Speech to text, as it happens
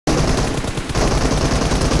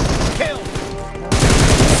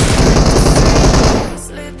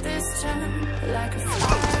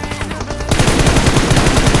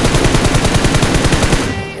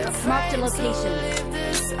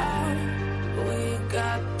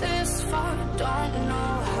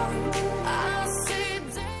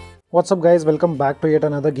What's up guys, welcome back to yet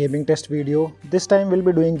another gaming test video. This time we'll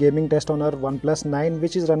be doing gaming test on our Oneplus 9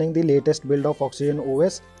 which is running the latest build of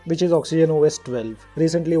OxygenOS, which is OxygenOS 12.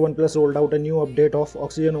 Recently Oneplus rolled out a new update of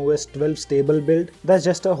OxygenOS 12 stable build that's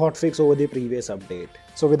just a hotfix over the previous update.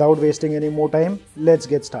 So without wasting any more time, let's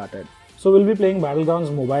get started. So we'll be playing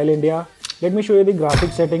Battlegrounds Mobile India. Let me show you the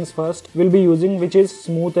graphics settings first. We'll be using which is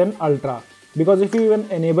Smooth and Ultra. Because if you even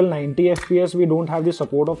enable 90 FPS, we don't have the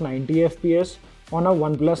support of 90 FPS on a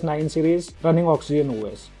Oneplus 9 series running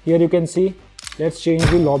OxygenOS. Here you can see, let's change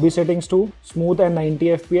the lobby settings to smooth and 90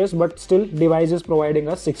 FPS, but still device is providing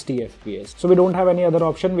us 60 FPS. So we don't have any other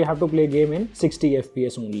option, we have to play game in 60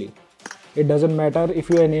 FPS only. It doesn't matter if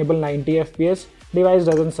you enable 90 FPS, device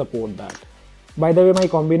doesn't support that. By the way, my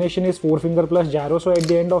combination is 4-finger plus gyro, so at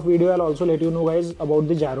the end of video I'll also let you know guys about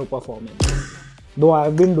the gyro performance. Though I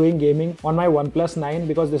have been doing gaming on my Oneplus 9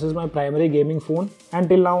 because this is my primary gaming phone, and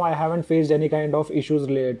till now I haven't faced any kind of issues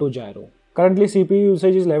related to gyro. Currently CPU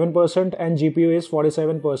usage is 11% and GPU is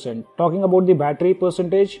 47%. Talking about the battery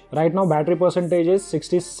percentage, right now battery percentage is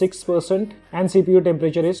 66% and CPU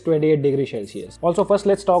temperature is 28 degrees Celsius. Also first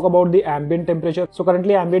let's talk about the ambient temperature. So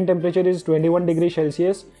currently ambient temperature is 21 degrees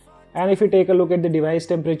Celsius, and if you take a look at the device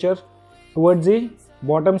temperature, towards the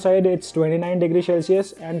bottom side it's 29 degrees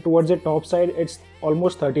Celsius and towards the top side it's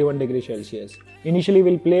almost 31 degrees Celsius. Initially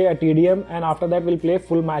we'll play a TDM and after that we'll play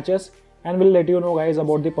full matches and we'll let you know guys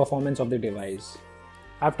about the performance of the device.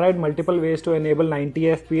 I've tried multiple ways to enable 90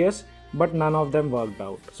 FPS but none of them worked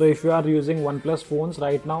out. So if you are using OnePlus phones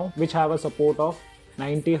right now which have a support of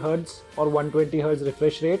 90Hz or 120Hz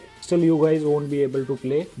refresh rate, still you guys won't be able to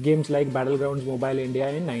play games like Battlegrounds Mobile India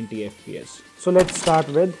in 90 FPS. So let's start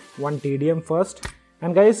with one TDM first.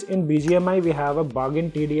 And guys, in BGMI we have a bug in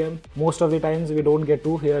TDM. Most of the times we don't get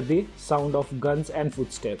to hear the sound of guns and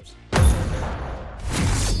footsteps.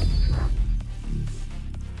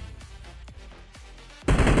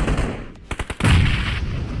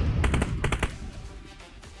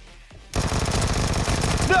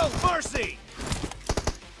 No mercy!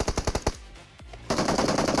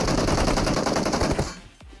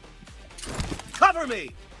 Cover me!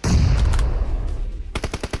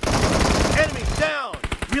 Enemy down!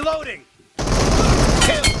 Reloading!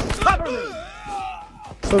 Kill! Cover me!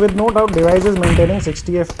 So with no doubt device is maintaining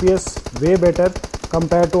 60 FPS way better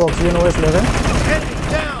compared to OxygenOS 11. Enemy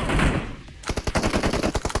down!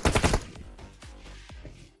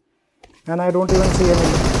 And I don't even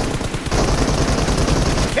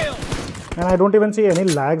see any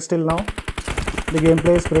lag still now. The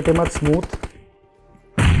gameplay is pretty much smooth.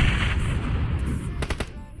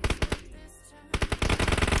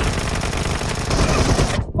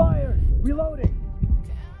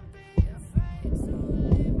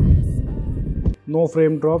 No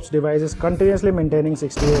frame drops, device is continuously maintaining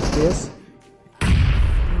 60 FPS.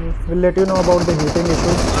 We'll let you know about the heating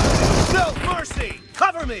issues. No mercy!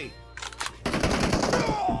 Cover me!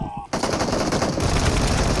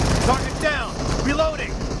 Target down!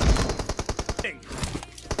 Reloading!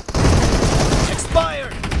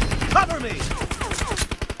 Expired! Cover me!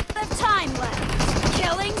 The time left.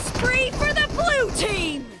 Killing spree for the blue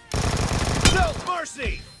team! No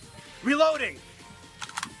mercy! Reloading!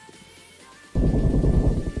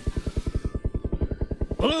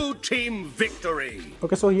 Blue team victory!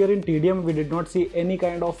 Okay, so here in TDM we did not see any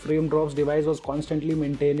kind of frame drops. Device was constantly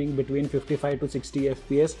maintaining between 55 to 60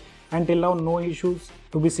 FPS, and till now no issues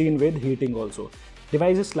to be seen with heating also.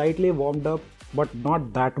 Device is slightly warmed up but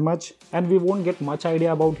not that much, and we won't get much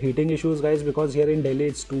idea about heating issues guys because here in Delhi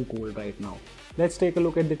it's too cold right now. Let's take a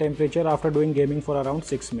look at the temperature after doing gaming for around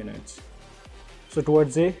 6 minutes. So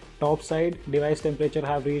towards the top side, device temperature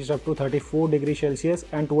have reached up to 34 degrees Celsius,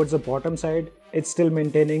 and towards the bottom side, it's still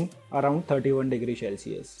maintaining around 31 degrees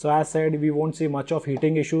Celsius. So as said, we won't see much of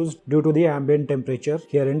heating issues due to the ambient temperature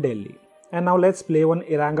here in Delhi. And now let's play one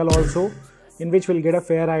Erangel also, in which we'll get a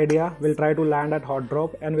fair idea. We'll try to land at hot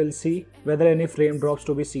drop and we'll see whether any frame drops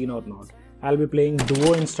to be seen or not. I'll be playing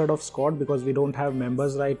duo instead of squad because we don't have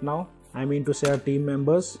members right now. I mean to say our team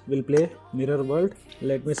members. We'll play Mirror World.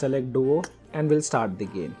 Let me select duo and we'll start the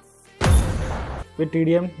game. With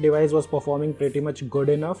TDM, device was performing pretty much good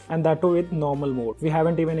enough, and that too with normal mode. We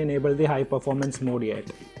haven't even enabled the high performance mode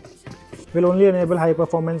yet. We'll only enable high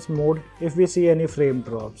performance mode if we see any frame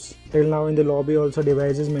drops. Till now in the lobby also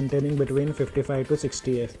device is maintaining between 55 to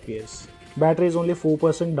 60 FPS. Battery is only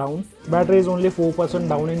 4% down. Battery is only 4%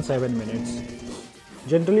 down in 7 minutes.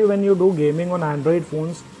 Generally when you do gaming on Android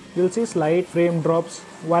phones, you'll see slight frame drops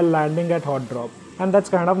while landing at hot drop, and that's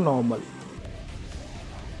kind of normal.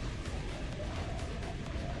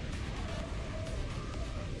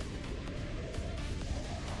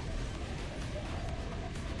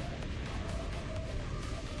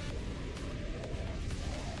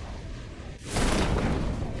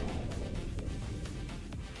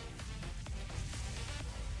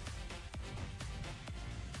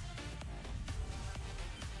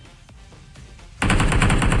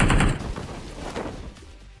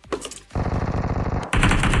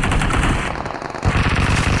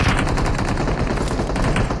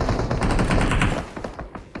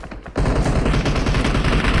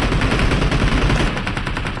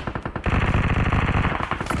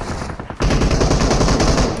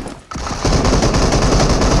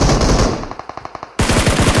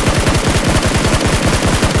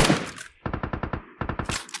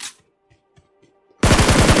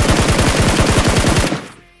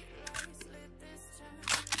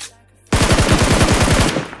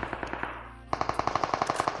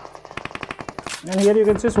 And here you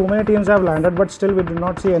can see so many teams have landed, but still we do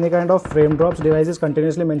not see any kind of frame drops. Device is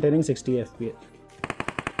continuously maintaining 60 FPS.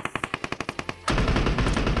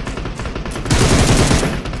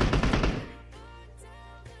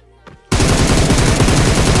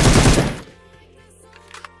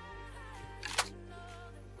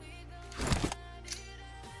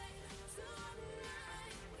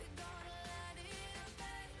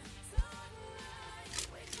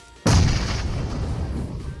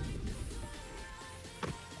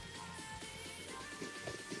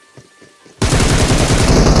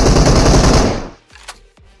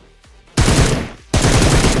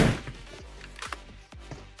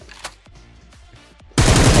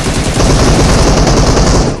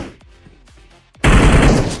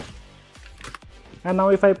 And now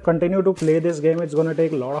if I continue to play this game, it's gonna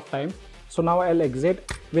take a lot of time. So now I'll exit.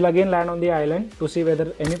 We'll again land on the island to see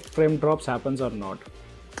whether any frame drops happens or not.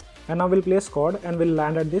 And now we'll play squad and we'll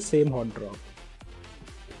land at the same hot drop.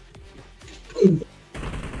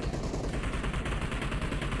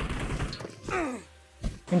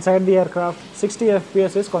 Inside the aircraft, 60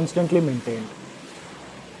 FPS is constantly maintained.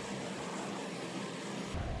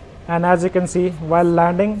 And as you can see, while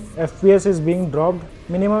landing, FPS is being dropped.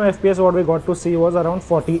 Minimum FPS what we got to see was around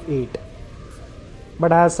 48.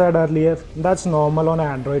 But as said earlier, that's normal on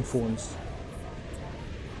Android phones.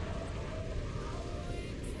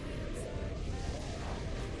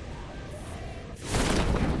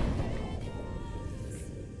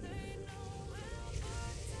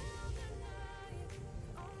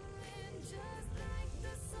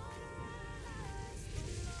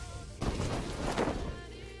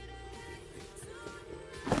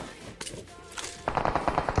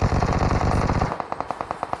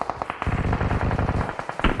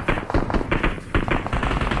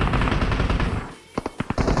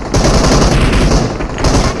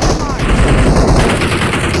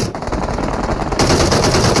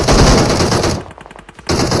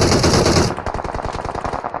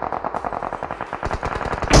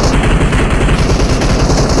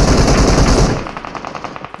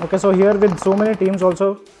 Okay, so here with so many teams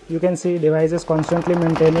also, you can see device is constantly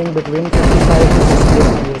maintaining between 55 to 60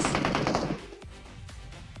 FPS.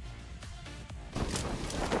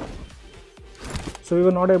 So we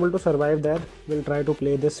were not able to survive there. We'll try to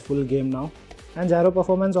play this full game now. And gyro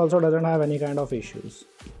performance also doesn't have any kind of issues.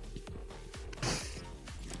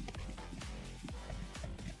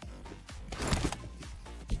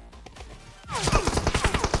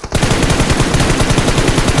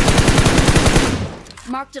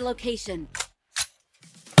 Marked a location.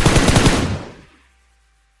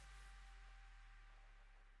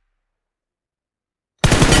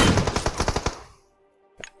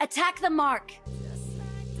 Attack the mark.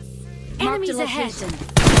 Enemies ahead.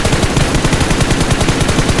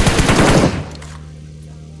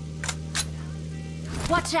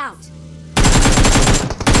 Watch out.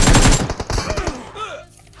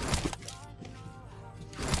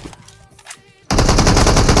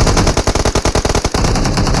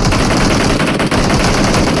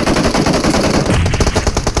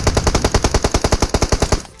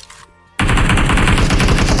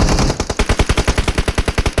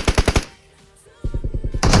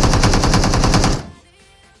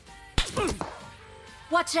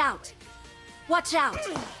 Watch out! Watch out!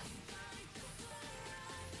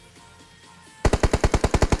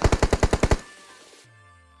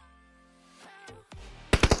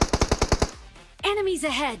 Enemies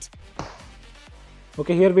ahead!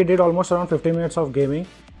 Okay, here we did almost around 50 minutes of gaming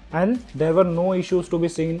and there were no issues to be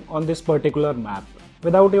seen on this particular map.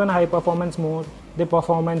 Without even high performance mode, the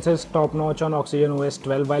performance is top notch on OxygenOS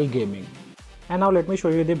 12 while gaming. And now let me show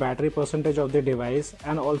you the battery percentage of the device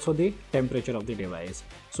and also the temperature of the device.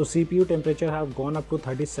 So CPU temperature have gone up to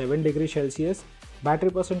 37 degrees Celsius.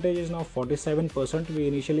 Battery percentage is now 47%. We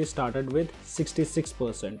initially started with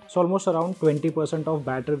 66%. So almost around 20% of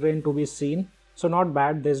battery drain to be seen. So not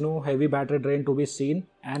bad, there's no heavy battery drain to be seen.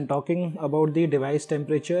 And talking about the device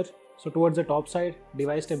temperature, so towards the top side,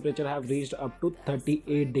 device temperature have reached up to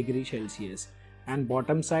 38 degrees Celsius. And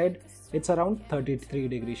bottom side, it's around 33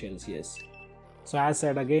 degrees Celsius. So as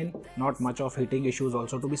said again, not much of heating issues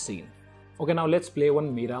also to be seen. Okay, now let's play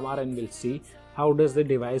one Miramar and we'll see how does the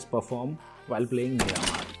device perform while playing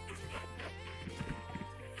Miramar.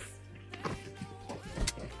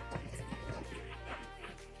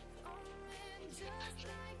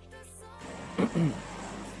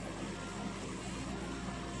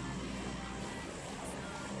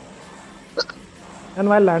 And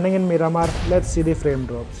while landing in Miramar, let's see the frame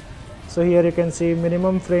drops. So here you can see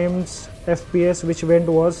minimum frames FPS which went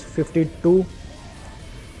was 52.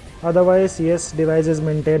 Otherwise, yes, device is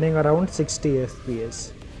maintaining around 60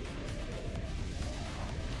 FPS.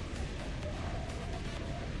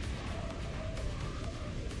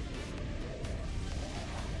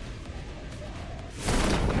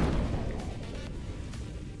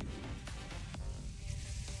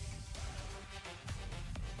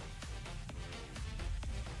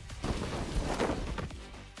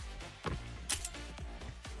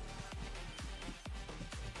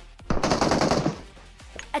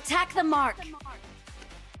 Attack the mark.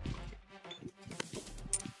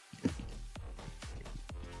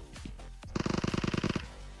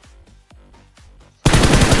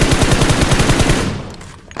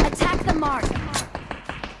 Attack the mark.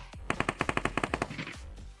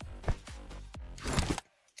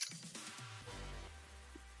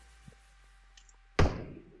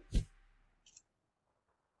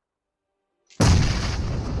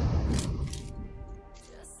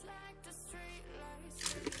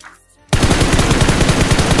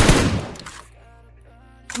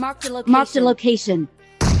 Mark the location. Mark the location.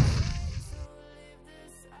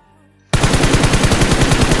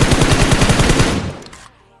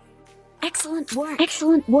 Excellent work.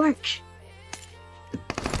 Excellent work.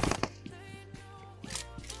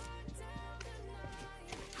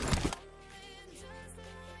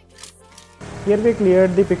 Here we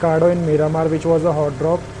cleared the Picado in Miramar, which was a hot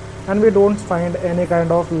drop, and we don't find any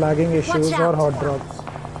kind of lagging issues or hot drops.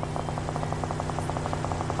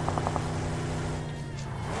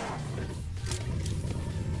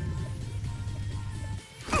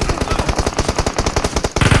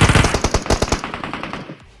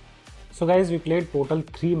 So guys, we played total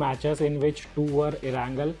 3 matches in which 2 were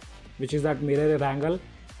Erangel, which is that mirror Erangel,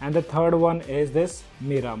 and the third one is this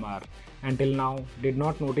Miramar. Until now, did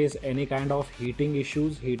not notice any kind of heating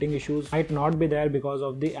issues. Heating issues might not be there because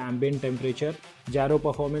of the ambient temperature. GYRO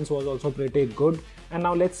performance was also pretty good. And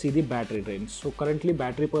now let's see the battery drain. So currently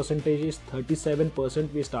battery percentage is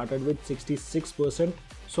 37%. We started with 66%.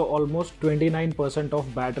 So almost 29%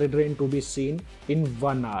 of battery drain to be seen in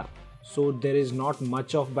 1 hour. So there is not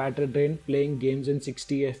much of battery drain playing games in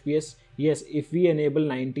 60 FPS. Yes, if we enable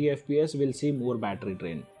 90 FPS, we'll see more battery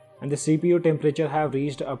drain. And the CPU temperature have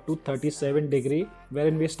reached up to 37 degree,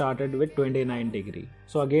 wherein we started with 29 degree.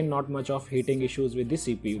 So again, not much of heating issues with the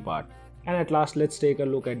CPU part. And at last, let's take a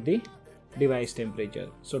look at the device temperature.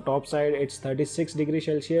 So top side it's 36 degrees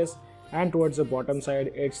Celsius, and towards the bottom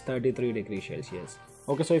side it's 33 degrees Celsius.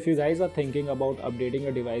 Okay, so if you guys are thinking about updating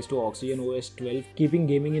a device to OxygenOS 12, keeping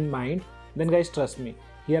gaming in mind, then guys trust me,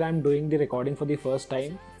 here I am doing the recording for the first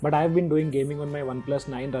time, but I have been doing gaming on my Oneplus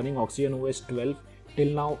 9 running OxygenOS 12.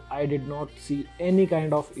 Till now I did not see any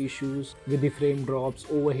kind of issues with the frame drops,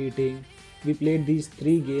 overheating. We played these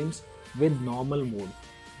 3 games with normal mode.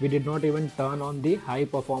 We did not even turn on the high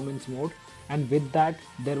performance mode, and with that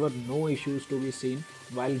there were no issues to be seen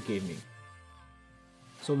while gaming.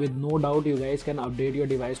 So with no doubt you guys can update your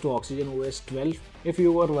device to OxygenOS 12 if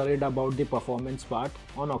you were worried about the performance part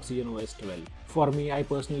on OxygenOS 12. For me, I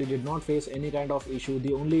personally did not face any kind of issue.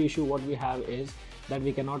 The only issue what we have is that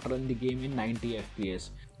we cannot run the game in 90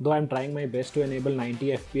 FPS. Though I'm trying my best to enable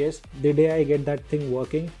 90 FPS, the day I get that thing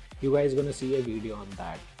working, you guys gonna see a video on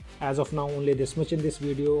that. As of now, only this much in this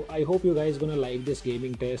video. I hope you guys gonna like this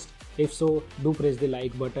gaming test. If so, do press the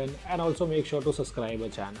like button and also make sure to subscribe our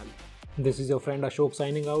channel. This is your friend Ashok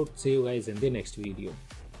signing out. See you guys in the next video.